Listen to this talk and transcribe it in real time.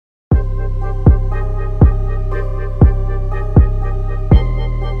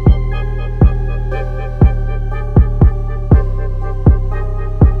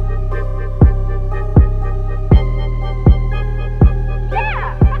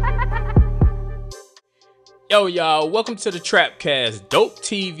Yo, y'all, welcome to the Trapcast Dope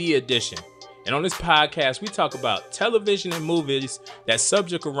TV edition. And on this podcast, we talk about television and movies that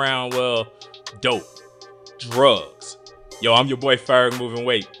subject around, well, dope, drugs. Yo, I'm your boy Ferg Moving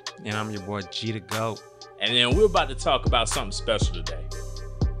Weight. And I'm your boy G the GOAT. And then we're about to talk about something special today.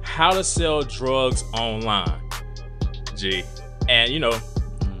 How to sell drugs online. G. And you know,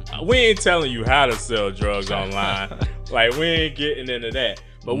 we ain't telling you how to sell drugs online. Like, we ain't getting into that.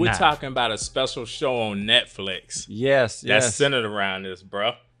 But we're talking about a special show on Netflix. Yes. That's centered around this,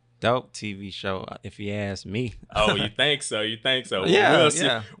 bro. Dope TV show, if you ask me. Oh, you think so? You think so?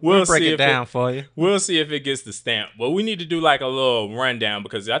 Yeah, we'll break it down for you. We'll see if it gets the stamp. But we need to do like a little rundown,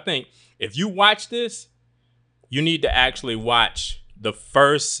 because I think if you watch this, you need to actually watch the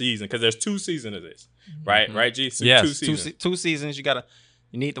first season, because there's 2 seasons of this, right? Mm-hmm. Right, G? So yes, 2 seasons. Two seasons.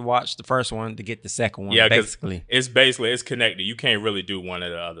 You need to watch the first one to get the second one. Yeah, basically. It's connected. You can't really do one or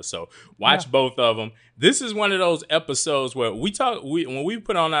the other. So watch both of them. This is one of those episodes where when we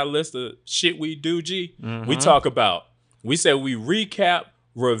put on our list of shit we do, G, we talk about, we say we recap,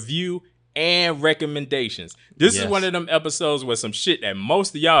 review, and recommendations. This is one of them episodes where some shit that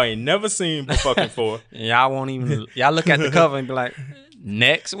most of y'all ain't never seen before. Y'all won't even, y'all look at the cover and be like,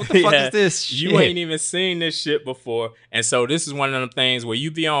 next, what the fuck is this shit? You ain't even seen this shit before. And so this is one of them things where you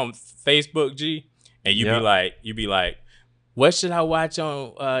be on Facebook, G, and you be like, what should I watch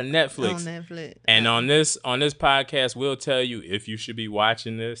on Netflix? On Netflix. And on this podcast, we'll tell you if you should be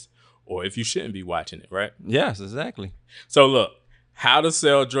watching this or if you shouldn't be watching it, right? Yes, exactly. So look, how to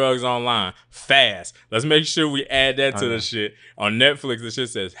sell drugs online fast. Let's make sure we add that to the shit. On Netflix, the shit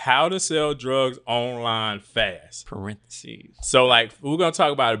says how to sell drugs online fast. Parentheses. So like, we're going to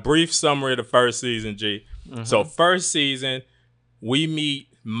talk about a brief summary of the first season, G. So first season, we meet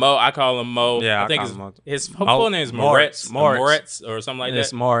Mo. I call him Mo. Yeah, I think his full name is Moritz or something like that.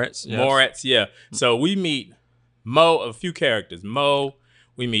 It's Moritz. Yes. Moritz, yeah. So we meet Mo, a few characters. Mo,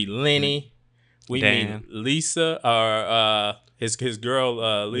 we meet Lenny. We meet Lisa, or his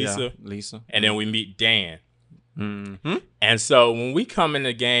girl, Lisa. Yeah, Lisa. And then we meet Dan. Mm-hmm. And so when we come in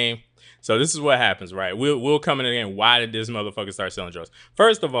the game, so this is what happens, right? We'll come in the game. Why did this motherfucker start selling drugs?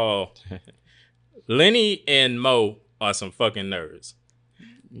 First of all, Lenny and Mo are some fucking nerds.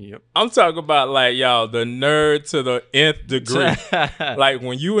 Yep. I'm talking about, like, y'all, the nerd to the nth degree. Like,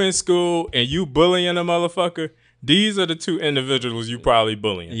 when you in school and you bullying a motherfucker, these are the 2 individuals you probably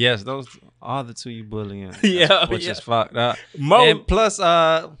bullying. Yes, those are the 2 you bullying. Which is fucked up. Mo, and plus,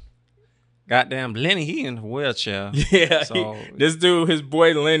 goddamn Lenny, he in a wheelchair. Yeah, so this dude, his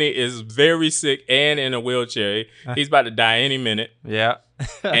boy Lenny, is very sick and in a wheelchair. He's about to die any minute. Yeah.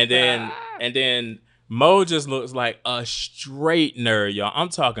 and then Mo just looks like a straight nerd, y'all. I'm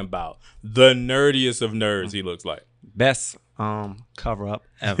talking about the nerdiest of nerds. He looks like best cover up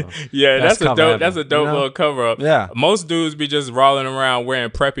ever. Yeah, that's a dope little cover up. Yeah, most dudes be just rolling around wearing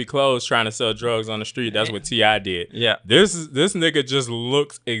preppy clothes trying to sell drugs on the street. That's what T.I. did. Yeah, this nigga just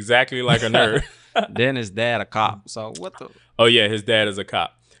looks exactly like a nerd. Then his dad a cop. So what the? Oh yeah, his dad is a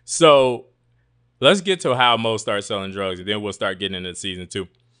cop. So let's get to how Mo starts selling drugs, and then we'll start getting into season 2.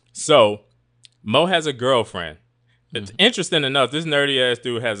 So Mo has a girlfriend. It's interesting enough, this nerdy ass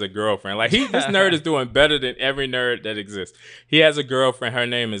dude has a girlfriend. Like, this nerd is doing better than every nerd that exists. He has a girlfriend. Her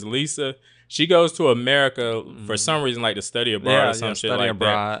name is Lisa. She goes to America for some reason, like to study abroad or some shit like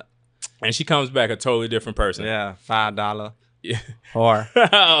that. And she comes back a totally different person. Yeah, $5 Yeah. whore.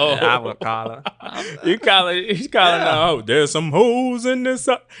 Oh. I would call her. He's calling her, oh, there's some hoes in this.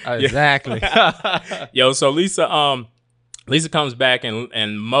 Exactly. Yo, so Lisa comes back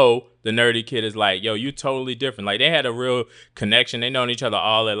and Mo, the nerdy kid, is like, yo, you totally different. Like, they had a real connection. They known each other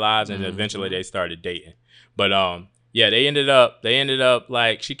all their lives, and eventually they started dating. But yeah, they ended up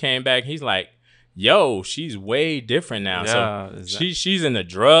like, she came back. He's like, yo, she's way different now. Yeah, so she's into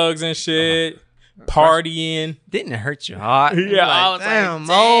drugs and shit, partying. Didn't it hurt your heart? Yeah, like, I was damn, like,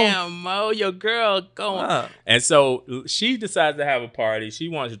 Mo. damn, Mo, your girl going. And so she decides to have a party. She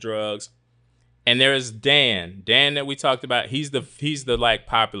wants drugs. And there is Dan that we talked about. He's the like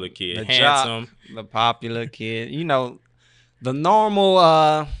popular kid, the handsome, the popular kid. You know, the normal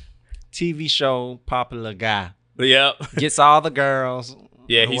TV show popular guy. Yep, gets all the girls.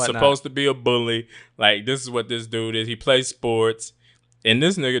 Yeah, he's supposed to be a bully. Like, this is what this dude is. He plays sports, and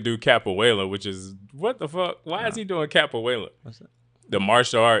this nigga do capoeira, which is what the fuck? Why is he doing capoeira? What's that? The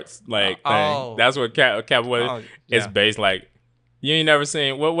martial arts thing. That's what capoeira is based like. You ain't never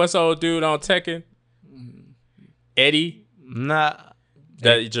seen what's old dude on Tekken? Eddie? Nah.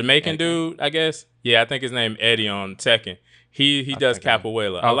 The Jamaican dude, I guess. Yeah, I think his name Eddie on Tekken. He does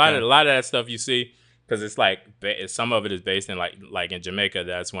capoeira. A lot of that stuff you see, because it's like some of it is based in like in Jamaica.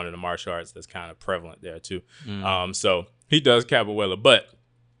 That's one of the martial arts that's kind of prevalent there too. So he does capoeira, but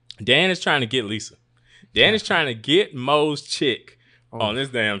Dan is trying to get Lisa. Dan is trying to get Mo's chick on this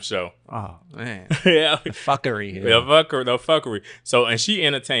damn show. Oh man, Yeah, the fuckery. the fuckery. So and she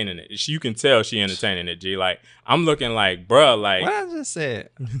entertaining it. You can tell she entertaining it. G, like I'm looking like, bruh, like What I just said,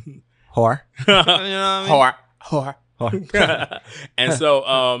 whore. You know what I mean? whore.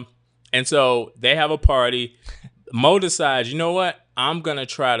 And so they have a party. Mo decides, you know what? I'm gonna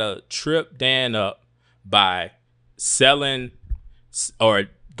try to trip Dan up by selling or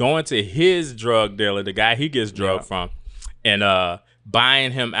going to his drug dealer, the guy he gets drugged from, and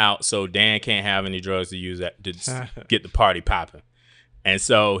buying him out so Dan can't have any drugs to use that to get the party popping. And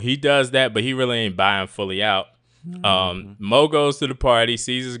so he does that, but he really ain't buying fully out. Mo goes to the party,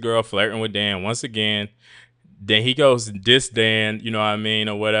 sees his girl flirting with Dan once again. Then he goes to diss Dan, you know what I mean,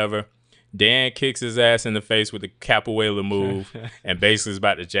 or whatever. Dan kicks his ass in the face with a capoeira move and basically is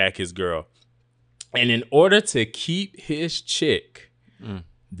about to jack his girl. And in order to keep his chick,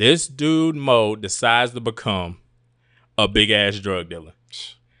 this dude Mo decides to become a big ass drug dealer.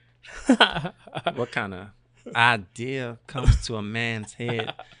 What kind of idea comes to a man's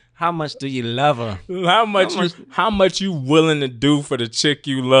head? How much do you love her? How much you willing to do for the chick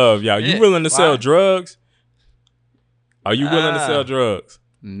you love, y'all? You Yeah, willing to sell why? drugs? Are you willing to sell drugs?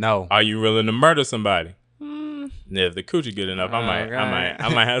 No. Are you willing to murder somebody? Yeah, if the coochie good enough, I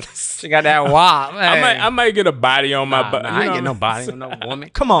might have to. She got that wop. I might get a body on my butt. I ain't get no body on no woman.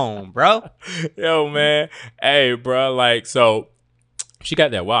 Come on, bro. Yo, man. Hey, bro. Like, so she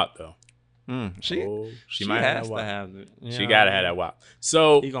got that wop though. She might have has that wop. to have it. She gotta have that wop.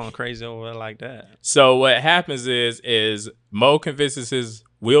 So he going crazy over there like that. So what happens is Mo convinces his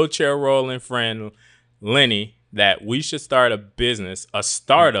wheelchair rolling friend Lenny that we should start a business, a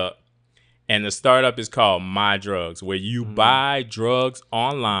startup. And the startup is called My Drugs, where you buy drugs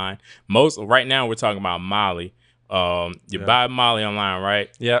online. Right now we're talking about Molly. You buy Molly online, right?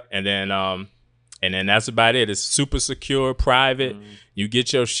 Yep. And then that's about it. It's super secure, private. You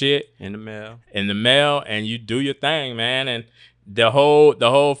get your shit In the mail, and you do your thing, man. And the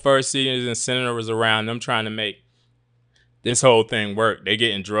whole first season centers around them trying to make this whole thing work. They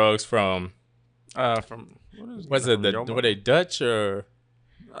getting drugs from were they Dutch or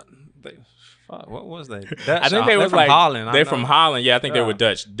what was they? Dutch? I think they was from like Holland. They're from Holland. Yeah, I think they Yeah. were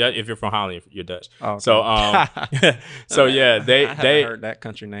Dutch. If you're from Holland, you're Dutch. Oh, okay. So so yeah, they I haven't heard that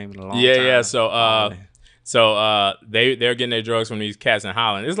country name in a long time. yeah. So they're getting their drugs from these cats in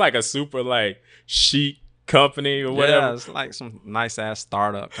Holland. It's like a super like chic company or whatever. Yeah, it's like some nice ass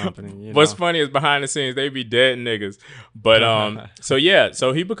startup company. You What's know? funny is behind the scenes they be dead niggas. But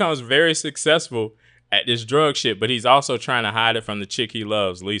so he becomes very successful at this drug shit, but he's also trying to hide it from the chick he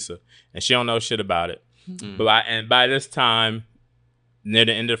loves, Lisa, and she don't know shit about it. But by this time, near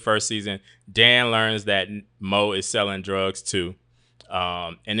the end of the first season, Dan learns that Mo is selling drugs too,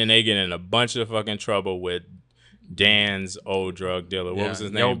 and then they get in a bunch of fucking trouble with Dan's old drug dealer. What was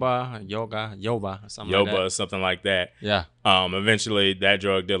his name? Yoba, something Yoba like that. or something like that. Yeah. Eventually that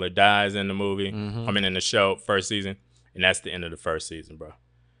drug dealer dies in the movie. In the show, first season, and that's the end of the first season, bro.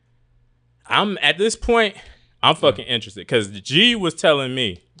 I'm at this point, I'm fucking interested because G was telling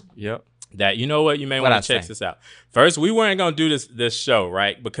me Yep. that you know what, you may want to check this out. First, we weren't gonna do this show,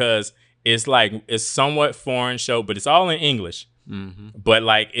 right? Because it's somewhat foreign show, but it's all in English. But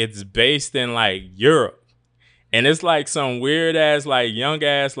like it's based in like Europe. And it's like some weird ass, like young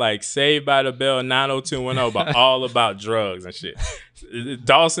ass, like Saved by the Bell 90210, but all about drugs and shit.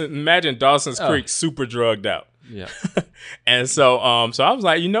 Imagine Dawson's Creek super drugged out. Yeah. And so I was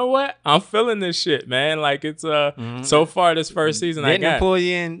like, you know what? I'm feeling this shit, man. Like it's so far this first season Didn't I got. pull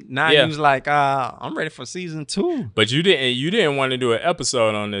you in. Now you was like, I'm ready for season 2. But you didn't want to do an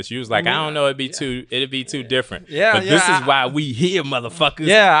episode on this. You was like, I don't know, it'd be too different. Yeah, but this is why we here, motherfuckers.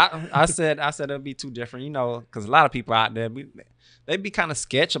 Yeah, I said it'd be too different, you know, because a lot of people out there, they be kind of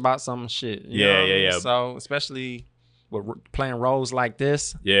sketch about some shit. You know what I mean? So especially with playing roles like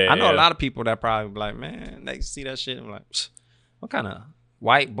this, I know a lot of people that probably be like, man, they see that shit and be like, what kind of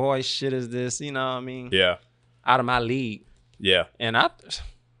white boy shit is this? You know what I mean? Yeah. Out of my league. Yeah. And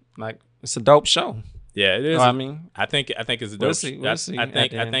it's a dope show. Yeah, it is. You know what I mean, I think it's a dope. We'll see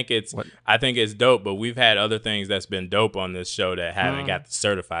I think it's dope, but we've had other things that's been dope on this show that haven't got the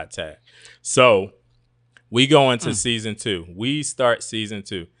certified tag. So we go into season 2. We start season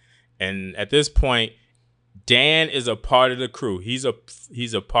 2, and at this point, Dan is a part of the crew. He's a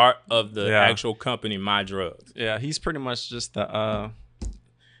part of the actual company, My Drugs. Yeah, he's pretty much just the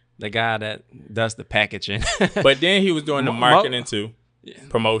guy that does the packaging. But then he was doing the marketing too.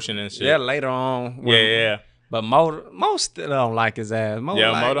 promotion and shit. Yeah, later on. Yeah. But Mo still don't like his ass. Mo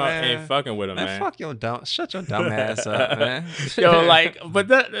ain't fucking with him, man. Fuck shut your dumb ass up, man.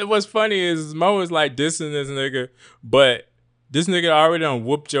 But what's funny is Mo is like dissing this nigga, but this nigga already done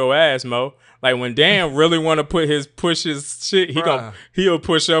whooped your ass, Mo. Like when Dan really want to push his shit, he'll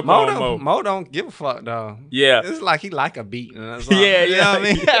push up on Mo. Mo don't give a fuck though. Yeah, it's like he like a beat. Yeah, you know what I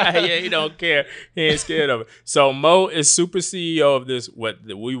mean? yeah, he don't care. He ain't scared of it. So Mo is super CEO of this what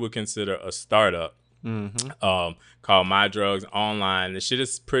we would consider a startup. Called My Drugs Online. The shit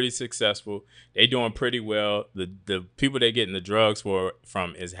is pretty successful. They doing pretty well. The people they getting the drugs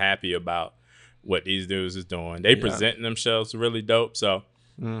from is happy about what these dudes is doing. They presenting themselves really dope. So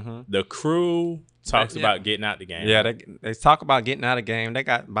the crew talks about getting out the game. Yeah, they talk about getting out of the game. They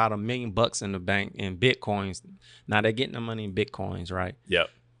got about $1 million in the bank in Bitcoins. Now they're getting the money in Bitcoins, right? Yep.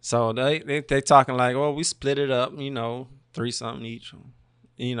 So they talking like, well, we split it up, 3 something each,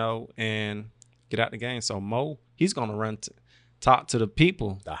 and get out the game. So Mo, he's gonna talk to the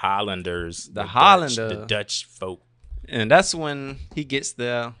people, the Hollanders, the Dutch folk, and that's when he gets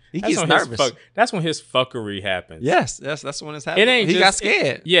there. He gets nervous. That's when his fuckery happens. Yes, that's when it's happening. He got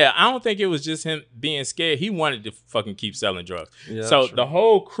scared. I don't think it was just him being scared. He wanted to fucking keep selling drugs. Yeah, so the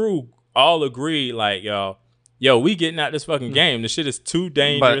whole crew all agreed, like, yo, we getting out this fucking game. The shit is too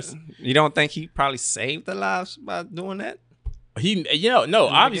dangerous. But you don't think he probably saved their lives by doing that?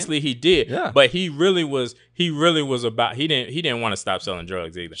 Obviously he did, yeah. But he really was about. He didn't want to stop selling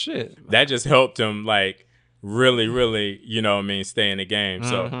drugs either. Shit, that just helped him, like, really, stay in the game.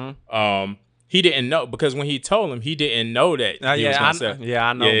 So, he didn't know, because when he told him, he didn't know that he was gonna sell. Yeah,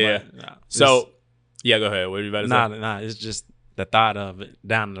 I know. Yeah. So, go ahead. What are you about to say? Nah. It's just the thought of it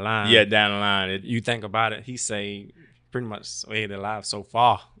down the line. Yeah, down the line. You think about it. He saved pretty much saved their lives so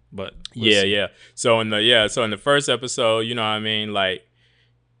far. But yeah. So in the first episode, like,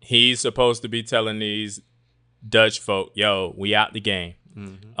 he's supposed to be telling these Dutch folk, yo, we out the game.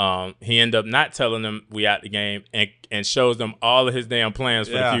 He ended up not telling them we out the game and shows them all of his damn plans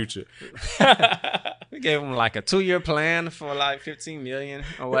for the future. We gave him like a 2-year plan for like 15 million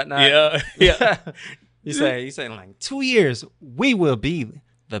or whatnot. Yeah. He said like 2 years we will be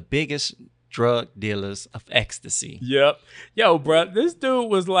the biggest drug dealers of ecstasy. Yep. Yo, bro, this dude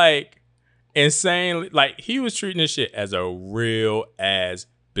was like insane. Like, he was treating this shit as a real ass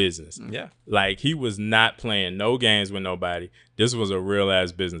business. Yeah. Like, he was not playing no games with nobody. This was a real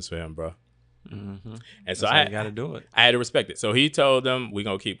ass business for him, bro. And so I got to do it. I had to respect it. So he told them, we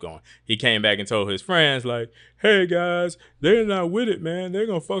gonna keep going. He came back and told his friends, like, hey guys, they're not with it, man. They're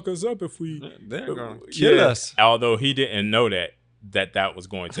gonna fuck us up if they're gonna kill us. Although he didn't know that was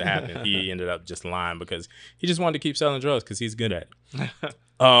going to happen. He ended up just lying because he just wanted to keep selling drugs because he's good at it.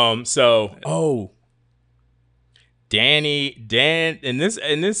 Dan in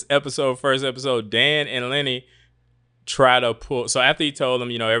this episode, first episode, Dan and Lenny try to pull. So after he told them,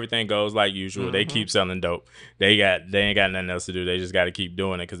 everything goes like usual, they keep selling dope. They ain't got nothing else to do. They just got to keep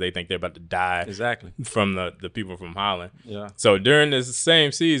doing it because they think they're about to die. Exactly. From the people from Holland. Yeah. So during this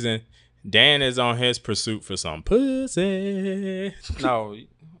same season, Dan is on his pursuit for some pussy. No,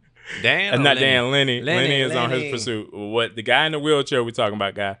 Dan. And not Lenny? Dan. Lenny is on his pursuit. What, the guy in the wheelchair we talking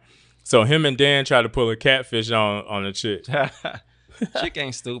about, guy? So him and Dan try to pull a catfish on the chick. Chick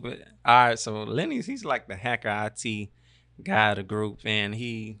ain't stupid. All right, so Lenny's, he's like the hacker IT guy of the group, and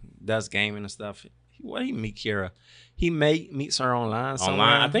he does gaming and stuff. He meet Kira. He meets her online somewhere.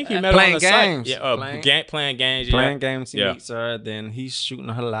 I think he met her on the games. Site. Yeah, playing games. Playing games. He meets her. Then he's shooting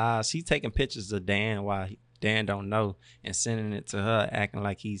her lives. He's taking pictures of Dan while Dan don't know and sending it to her, acting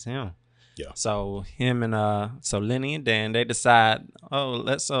like he's him. Yeah. So Lenny and Dan, they decide,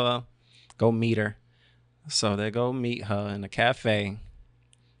 let's go meet her. So they go meet her in a cafe.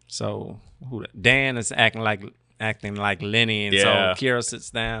 So Dan is acting like Lenny, and so Kira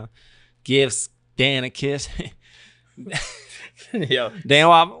sits down, gives Dan a kiss. Yo,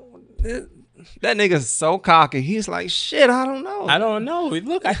 Dan, that nigga's so cocky. He's like, shit, I don't know.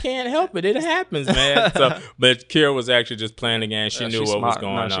 Look, I can't help it. It happens, man. But Kira was actually just playing the game. She knew what was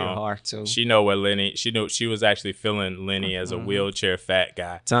going on. She hard too. She know what Lenny. She knew she was actually feeling Lenny as a wheelchair fat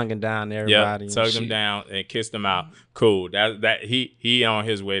guy, tonguing down everybody. Yeah, tugged him down and kissed him out. Cool. That he on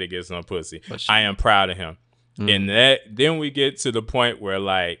his way to get some pussy. I am proud of him. And then we get to the point where,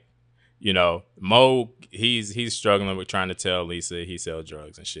 like, Mo, he's struggling with trying to tell Lisa he sells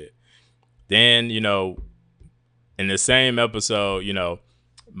drugs and shit. Then, in the same episode,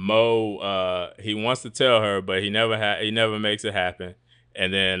 Mo, he wants to tell her, but he never makes it happen.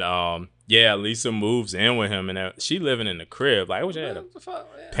 And then, Lisa moves in with him, and she living in the crib. Like, I wish I had a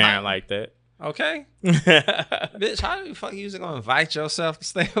parent like that. Okay. Bitch, how the fuck you gonna invite yourself to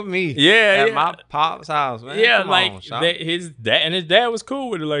stay with me? Yeah, at my pop's house, man. Yeah, Come like on, his dad was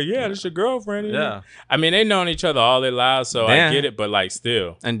cool with it. Like, yeah, this your girlfriend. Yeah. I mean, they known each other all their lives, so I get it. But like,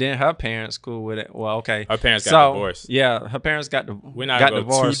 still. And then her parents cool with it. Well, okay. Her parents got divorced. Yeah, her parents got We're not gonna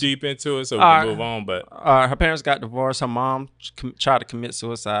go too deep into it, so we can move on. But her parents got divorced. Her mom tried to commit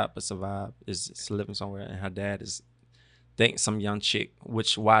suicide, but survived. Is living somewhere, and her dad is dating some young chick,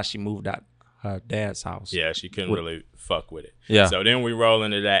 which why she moved out her dad's house. Yeah, she couldn't really fuck with it. Yeah. So then we roll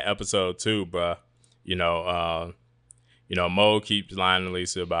into that episode 2, bruh. Mo keeps lying to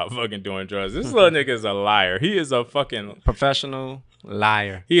Lisa about fucking doing drugs. This little nigga is a liar. He is a fucking professional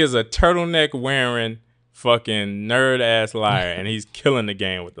liar. He is a turtleneck wearing fucking nerd ass liar, and he's killing the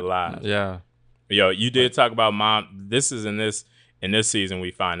game with the lies. Yeah. Yo, you did talk about mom. This is in this season we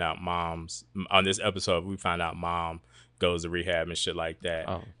find out mom's on this episode we find out mom goes to rehab and shit like that.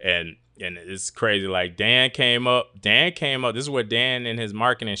 Oh. And it's crazy. Like Dan came up. This is what Dan and his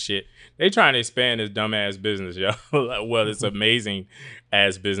marketing shit. They trying to expand this dumbass business, yo. Well, it's amazing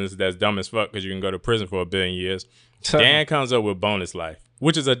ass business that's dumb as fuck because you can go to prison for 1 billion years. Dan comes up with Bonus Life,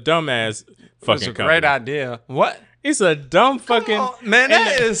 which is a dumbass fucking It's a company. great idea. What? It's a dumb fucking man.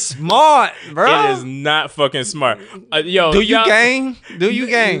 That is smart, bro. It is not fucking smart. Yo, do you game? Do you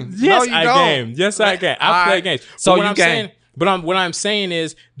game? Yes, no, I don't. game. Yes, I game. I play games. So what I'm saying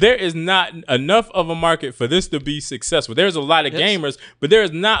is there is not enough of a market for this to be successful. There's a lot of gamers, but there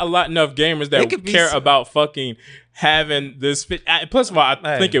is not enough gamers that care about fucking having this fit. Plus of all,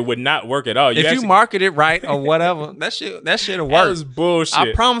 I think it would not work at all. If you market it right or whatever, that shit'll work. That was bullshit.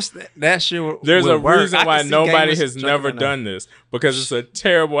 I promise that shit will There's a work. reason why nobody has never done this because it's a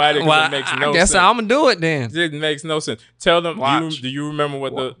terrible idea. Well, it makes no sense. I guess I'm gonna do it then. It makes no sense. Tell them. Do you remember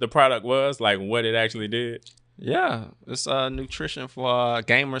what the product was? Like what it actually did? Yeah, it's nutrition for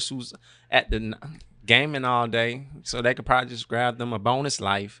gamers who's at the gaming all day, so they could probably just grab them a Bonus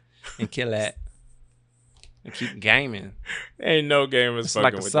Life and kill that and keep gaming. Ain't no gamers it's fucking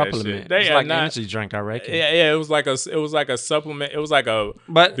like a with supplement. that shit. They it's are like not, an energy drink, I reckon. Yeah, it was like a supplement. It was like a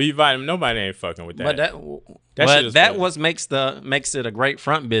B vitamin. Nobody ain't fucking with that. But that makes it a great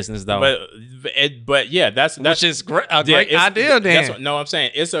front business though. But yeah, that's which is great. A great idea. Then I'm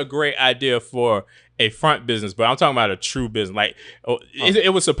saying it's a great idea for a front business, but I'm talking about a true business. Like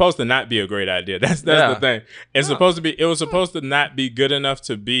it was supposed to not be a great idea. That's the thing. It was supposed to not be good enough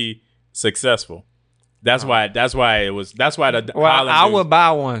to be successful. That's why the Holland I would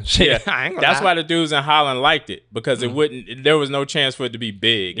buy one. Shit, yeah, that's why the dudes in Holland liked it because there was no chance for it to be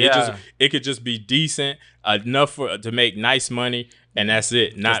big. It could just be decent enough to make nice money. And that's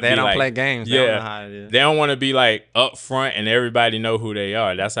it. Not they don't play games. They don't know how it is. They don't want to be like up front and everybody know who they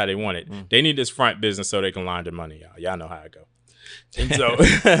are. That's how they want it. They need this front business so they can launder money, y'all. Y'all know how it go. And so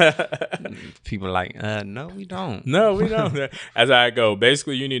people are like, no, we don't. No, we don't. That's how it go.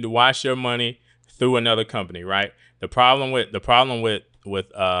 Basically, you need to wash your money through another company, right? The problem with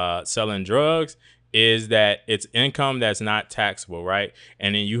selling drugs is that it's income that's not taxable, right?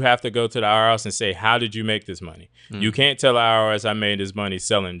 And then you have to go to the IRS and say, how did you make this money? You can't tell the IRS I made this money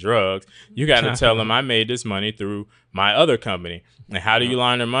selling drugs. You got to tell them I made this money through my other company. And how do you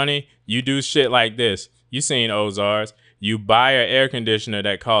launder money? You do shit like this. You seen Ozarks. You buy an air conditioner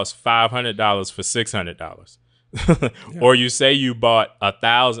that costs $500 for $600. Or you say you bought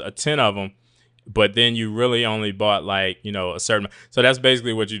 10 of them, but then you really only bought a certain. So that's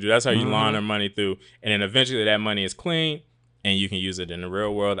basically what you do. That's how you launder money through. And then eventually that money is clean and you can use it in the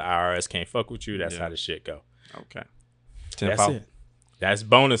real world. The IRS can't fuck with you. That's how the shit go. Okay. That's it. That's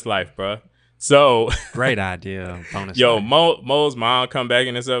Bonus Life, bro. So great idea. Bonus Yo, Life. Mo's mom come back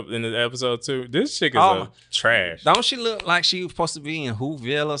in this episode too. This chick is trash. Don't she look like she was supposed to be in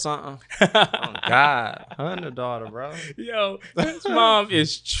Whoville or something? Oh God, her and the daughter, bro. Yo, this mom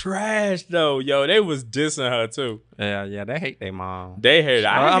is trash though. Yo, they was dissing her too. Yeah, they hate their mom. They hate her.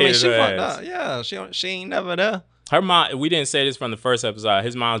 I mean, she her fucked ass. up. Yeah, she ain't never there. Her mom. We didn't say this from the first episode.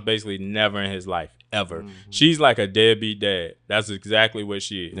 His mom's basically never in his life. Ever. She's like a deadbeat dad. That's exactly what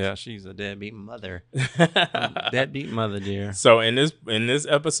she is. Yeah, she's a deadbeat mother. Deadbeat mother, dear. So in this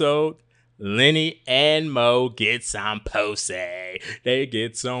episode, Lenny and Mo get some pussy. They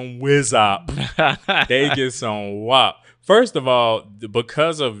get some whiz up. They get some wop. First of all,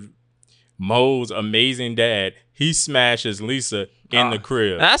 because of Mo's amazing dad, he smashes Lisa in the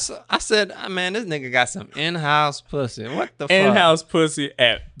crib. I said, man, this nigga got some in-house pussy. What the fuck? In-house pussy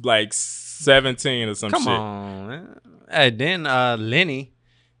at 17 or some shit. Come on, man. And then Lenny,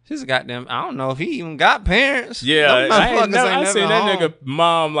 She's goddamn. I don't know if he even got parents. Yeah, I seen that nigga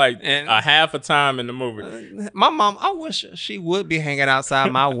mom like a half a time in the movie. My mom, I wish she would be hanging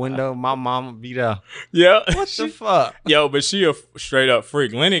outside my window. My mom would be there. Yeah, what the fuck? Yo, but she a straight up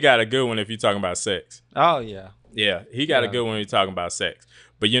freak. Lenny got a good one if you talking about sex. Oh yeah, yeah, he got a good one if you talking about sex.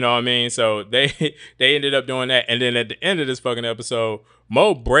 But you know what I mean. So they ended up doing that, and then at the end of this fucking episode,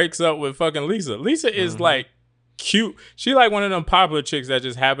 Mo breaks up with fucking Lisa. Lisa is like cute. She like one of them popular chicks that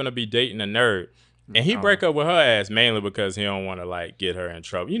just happen to be dating a nerd, and he break up with her ass mainly because he don't want to like get her in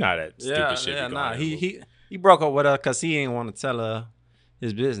trouble. You know how that stupid shit. Yeah, nah. He broke up with her because he didn't want to tell her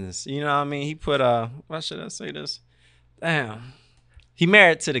his business. You know what I mean? He put why should I say this? Damn. He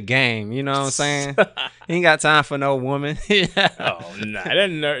married to the game. You know what I'm saying? He ain't got time for no woman. Oh nah,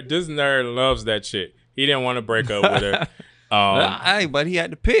 this nerd loves that shit. He didn't want to break up with her. Hey, but he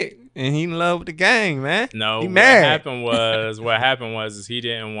had to pick. And he in love with the gang, man. No, he married. What happened was he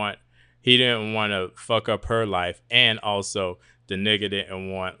didn't want to fuck up her life, and also the nigga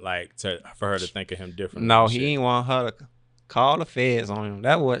didn't want for her to think of him differently. No, he didn't want her to call the feds on him.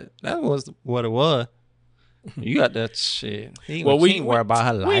 That was what it was. You got that shit. We worry about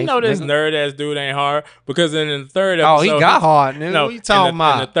her life. We know this nerd ass dude ain't hard because in the third episode, he got hard. Nigga. No, what you talking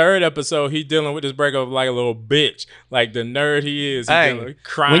about? In the third episode, he dealing with this breakup like a little bitch, like the nerd he is. He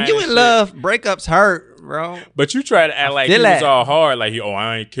crying. When you in love, breakups hurt, bro. But you try to act like he was all hard, like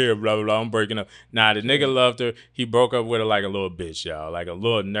I ain't care, blah blah blah. I'm breaking up. Nah, the nigga loved her. He broke up with her like a little bitch, y'all, like a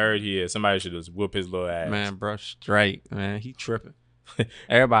little nerd he is. Somebody should just whoop his little ass. Man, bro, straight, man. He tripping.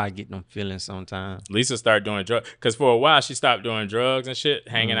 Everybody get them feelings sometimes. Lisa started doing drugs because for a while she stopped doing drugs and shit,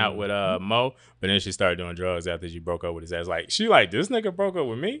 hanging out with Mo. But then she started doing drugs after she broke up with his ass. Like she this nigga broke up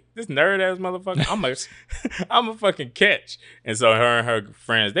with me, this nerd ass motherfucker. I'm a fucking catch. And so her and her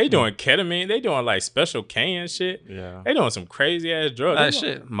friends, they doing ketamine, they doing like Special K and shit. Yeah, they doing some crazy ass drugs. That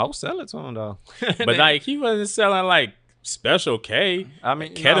shit, Mo sell it to him though. But like he wasn't selling like Special K, I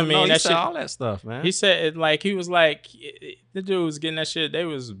mean, ketamine, that shit, all that stuff, man. He said the dude was getting that shit. They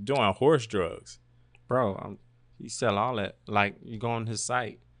was doing horse drugs, bro. He sell all that. Like you go on his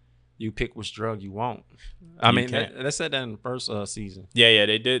site, you pick which drug you want. I mean, they said that in the first season. Yeah,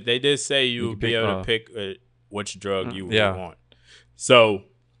 they did. They did say you would be able to pick which drug you would want. So,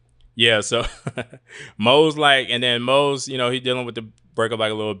 yeah, so Mo's and then Mo's, he dealing with the breakup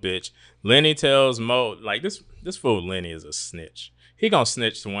like a little bitch. Lenny tells Mo, this fool Lenny is a snitch. He gonna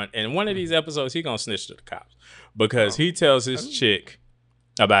snitch to one of these episodes, he gonna snitch to the cops. Because he tells his chick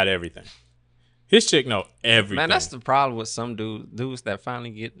about everything. His chick know everything. Man, that's the problem with some dudes that finally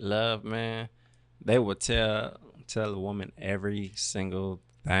get love, man. They will tell a woman every single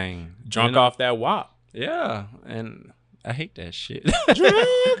thing. Drunk off that WAP. Yeah, and I hate that shit. Drunk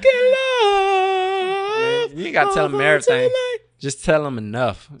in love. Man, you ain't gotta tell them everything. Just tell them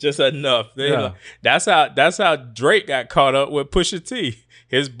enough. Just enough. That's how Drake got caught up with Pusha T.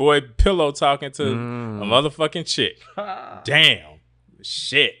 His boy Pillow talking to a motherfucking chick. Damn.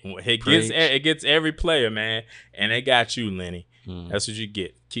 Shit. It gets every player, man. And they got you, Lenny. That's what you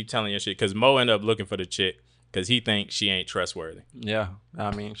get. Keep telling your shit. Because Mo ended up looking for the chick because he thinks she ain't trustworthy. Yeah.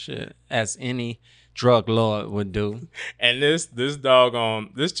 I mean, shit. As any drug lord would do. And this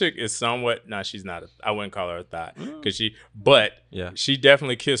chick is somewhat, she's not, I wouldn't call her a thought. Because she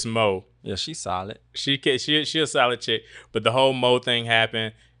definitely kissed Mo. Yeah, she's solid. She a solid chick. But the whole Mo thing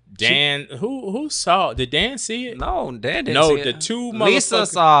happened. Dan, who saw it? Did Dan see it? No, Dan didn't see it. No, the two motherfuckers. Lisa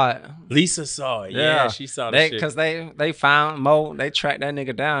saw it. Lisa saw it. Yeah, she saw the shit. Because they found Mo. They tracked that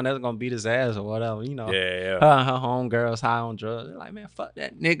nigga down. They was going to beat his ass or whatever, Yeah. Her and her homegirls high on drugs. They're like, man, fuck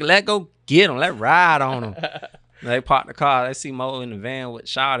that nigga. Let go get him. Let ride on him. They parked the car. They see Mo in the van with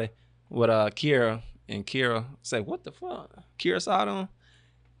Shawty, with Kira. And Kira say, what the fuck? Kira saw them.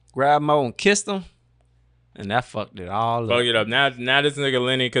 Grabbed Mo and kissed him. And that fucked it all up. Fuck it up. Now this nigga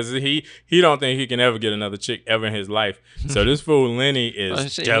Lenny, because he don't think he can ever get another chick ever in his life. So this fool Lenny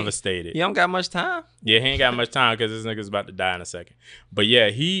is devastated. He don't got much time. Yeah, he ain't got much time because this nigga's about to die in a second. But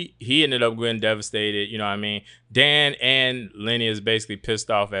yeah, he ended up getting devastated. You know what I mean? Dan and Lenny is basically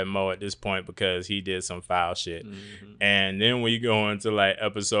pissed off at Mo at this point because he did some foul shit. Mm-hmm. And then we go into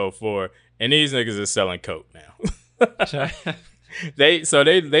episode 4, and these niggas are selling coke now. They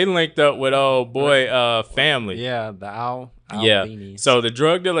linked up with old boy family. Yeah, the Al Beanies. So the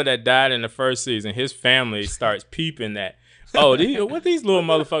drug dealer that died in the first season, his family starts peeping that, what these little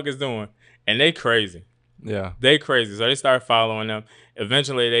motherfuckers doing? And they crazy. Yeah. They crazy. So they start following them.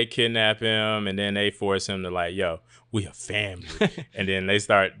 Eventually they kidnap him and then they force him to we a family. And then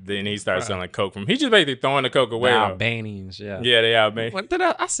he starts selling coke from. He just basically throwing the coke away. The Albanians, yeah. Yeah, they Albanians. What did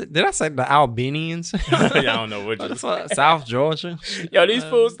I say? Did I say the Albanians? Yeah, I don't know what you South Georgia. Yo, these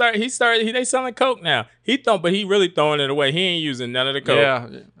fools they selling coke now. But he really throwing it away. He ain't using none of the coke. Yeah,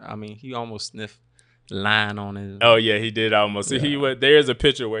 I mean, he almost sniffed the line on his. Oh yeah, he did almost. Yeah. There's a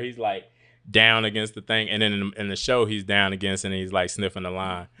picture where he's like down against the thing, and then in the show he's down against and he's like sniffing the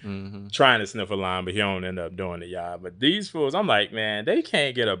line, trying to sniff a line, but he don't end up doing it, y'all. But these fools, I'm like, man, they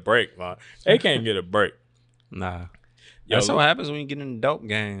can't get a break, man. They can't get a break. Nah. Yo, that's what happens when you get in the dope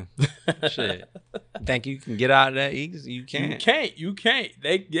game. Shit. Think you can get out of that easy? You can't. You can't.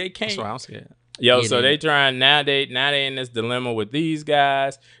 They can't. That's why I'm scared. Yo, so they trying now they in this dilemma with these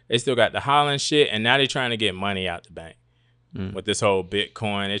guys. They still got the Holland shit, and now they trying to get money out the bank. With this whole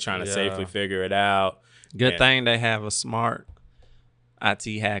Bitcoin, they're trying to safely figure it out. Good thing they have a smart IT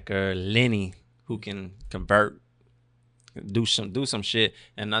hacker, Lenny, who can convert, do some shit.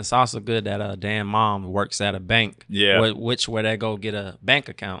 And it's also good that Dan mom works at a bank. Yeah, where they go get a bank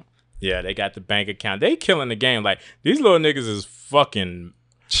account. Yeah, they got the bank account. They killing the game. Like these little niggas is fucking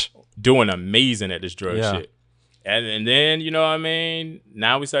doing amazing at this drug shit. And then, you know what I mean?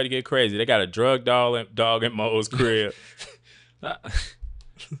 Now we start to get crazy. They got a drug dog at Mo's crib.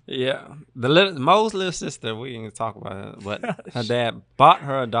 Yeah, Mo's little sister, we didn't talk about her, but her dad bought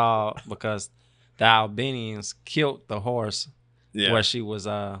her a dog because the Albanians killed the horse where she was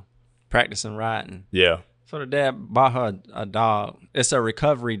practicing riding. Yeah. So the dad bought her a dog. It's a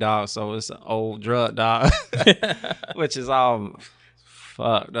recovery dog, so it's an old drug dog, which is all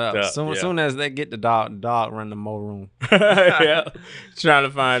fucked up. Soon as they get the dog run the Mo room. Yeah, trying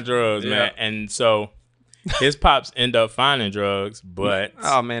to find drugs, man. And so his pops end up finding drugs, but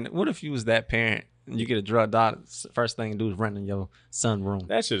oh man, what if you was that parent and you get a drug dog? First thing you do is run in your son's room.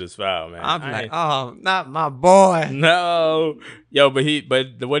 That shit is foul, man. I'm like, oh, not my boy. No, yo, but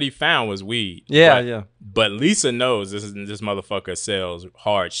what he found was weed. Yeah, But Lisa knows this motherfucker sells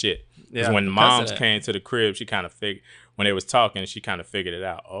hard shit. Because when moms came to the crib, she kind of figured. When they was talking, she kind of figured it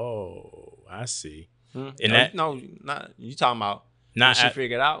out. Oh, I see. And not you talking about. Not when she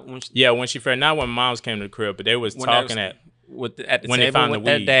figured out when she figured not when moms came to the crib, but they was talking at the table they found with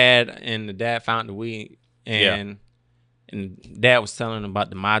the weed. The dad found the weed, and dad was telling him about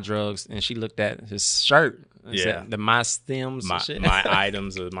the my drugs, and she looked at his shirt and said the my stems, my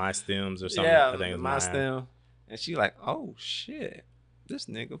items or my stems or something. Yeah, I think it was my stem, and she like, oh shit, this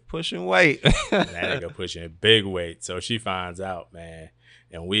nigga pushing weight. That nigga pushing big weight. So she finds out, man,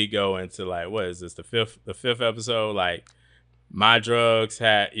 and we go into like, what is this? The fifth episode, like. My drugs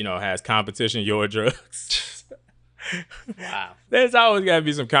has competition. Your drugs. Wow. There's always got to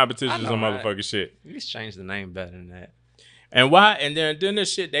be some competition on motherfucking shit. You just change the name better than that. And why? And then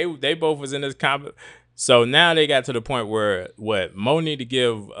this shit, they both was in this So now they got to the point where Mo need to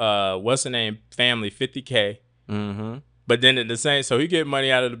give what's her name family $50K. Mm-hmm. But then at the same, so he get money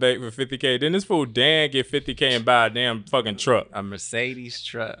out of the bank for $50K. Then this fool Dan get $50K and buy a damn fucking truck, a Mercedes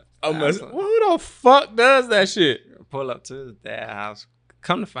truck. Who the fuck does that shit? Pull up to his dad's house.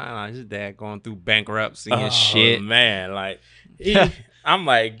 Come to find out, his dad going through bankruptcy and shit. Man, like I'm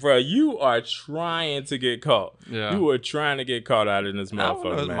like, bro, you are trying to get caught. Yeah. You are trying to get caught out in this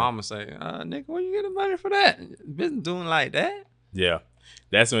motherfucker, man. His mama say, nigga, where you get the money for that? Been doing like that? Yeah.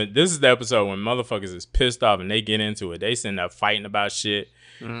 This is the episode when motherfuckers is pissed off and they get into it. They sitting there fighting about shit.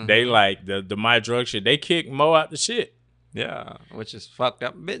 Mm-hmm. They like the my drug shit. They kick Mo out the shit. Yeah, which is fucked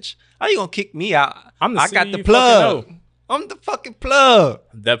up, bitch. How you gonna kick me out? I got the CEO plug. I'm the fucking plug.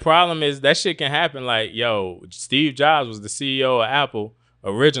 The problem is that shit can happen. Like, yo, Steve Jobs was the CEO of Apple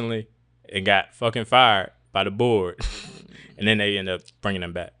originally and got fucking fired by the board. And then they end up bringing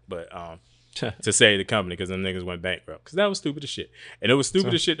him back. But to save the company because them niggas went bankrupt. Because that was stupid as shit. And it was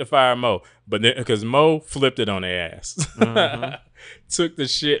stupid as shit to fire Mo. But then because Mo flipped it on their ass. Mm-hmm. Took the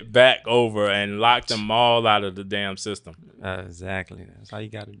shit back over and locked them all out of the damn system. Exactly. That's how you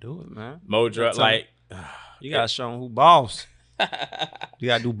got to do it, man. Mo drug like you got to show them who boss. You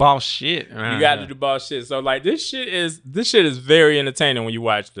got to do boss shit. You got to do boss shit. So like this shit is very entertaining when you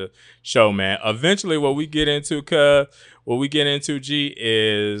watch the show, man. Eventually, what we get into, G,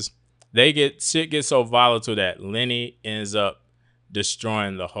 is shit gets so volatile that Lenny ends up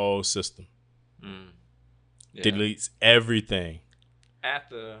destroying the whole system. Yeah. Deletes everything.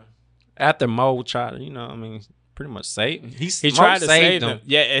 After Mo tried to, pretty much save him. He tried to save them.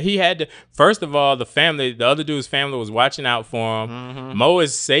 Yeah, he had to. First of all, the other dude's family was watching out for him. Mm-hmm. Mo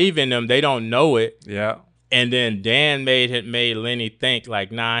is saving them. They don't know it. Yeah. And then Dan made Lenny think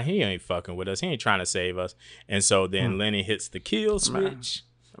like, nah, he ain't fucking with us. He ain't trying to save us. And so then Lenny hits the kill switch.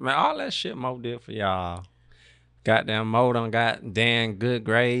 Man, all that shit Mo did for y'all. Goddamn Mo done got damn good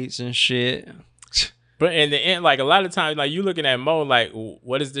grades and shit. But in the end, like a lot of times, like you looking at Mo, like,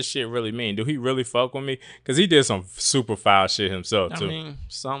 what does this shit really mean? Do he really fuck with me? Because he did some super foul shit himself too. I mean,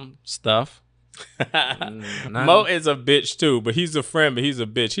 some stuff. Mo is a bitch too, but he's a friend, but he's a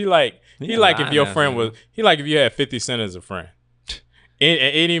bitch. He like if your friend was, he like if you had 50 Cent as a friend. At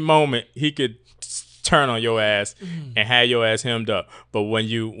any moment, he could turn on your ass and have your ass hemmed up. But when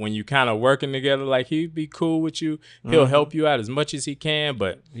you kind of working together, like he'd be cool with you. He'll help you out as much as he can,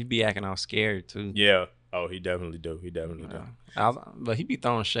 but he'd be acting all scared too. Yeah. Oh, he definitely do. But he be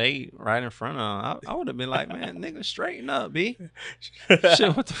throwing shade right in front of him. I would have been like, man, nigga, straighten up, B.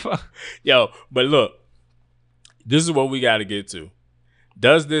 Shit, what the fuck? Yo, but look, this is what we got to get to.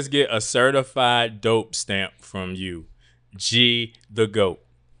 Does this get a certified dope stamp from you, G the GOAT?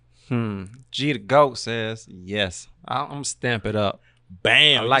 G the GOAT says yes. I'm stamp it up.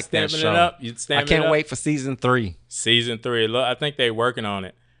 Bam! I like that show. It up? I can't wait for season 3. Season 3. Look, I think they working on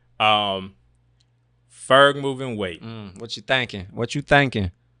it. Ferg moving weight. What you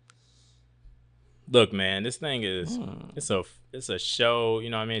thinking? Look, man, this thing is it's a show. You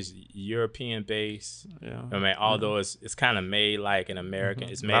know what I mean? It's European based. Yeah. I mean, although it's kind of made like an American.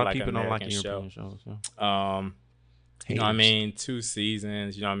 It's made like an American show. Shows, yeah. You know what I mean? 2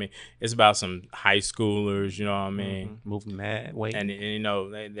 seasons, you know what I mean? It's about some high schoolers, you know what I mean? Moving mad weight. And you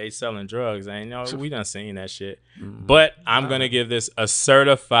know, they selling drugs. And, you know, we done seen that shit. But I'm going to give this a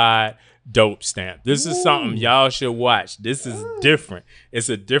certified dope stamp. This is something y'all should watch. This is different. It's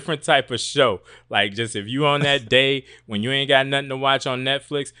a different type of show. Like, just if you on that day when you ain't got nothing to watch on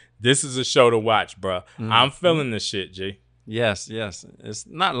Netflix, this is a show to watch, bro. I'm feeling the shit, G. Yes. It's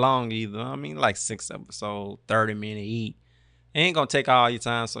not long either. I mean, like 6 episodes, 30 minutes each. It ain't gonna take all your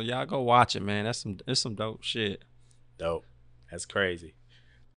time, so y'all go watch it, man. That's some dope shit. Dope. That's crazy.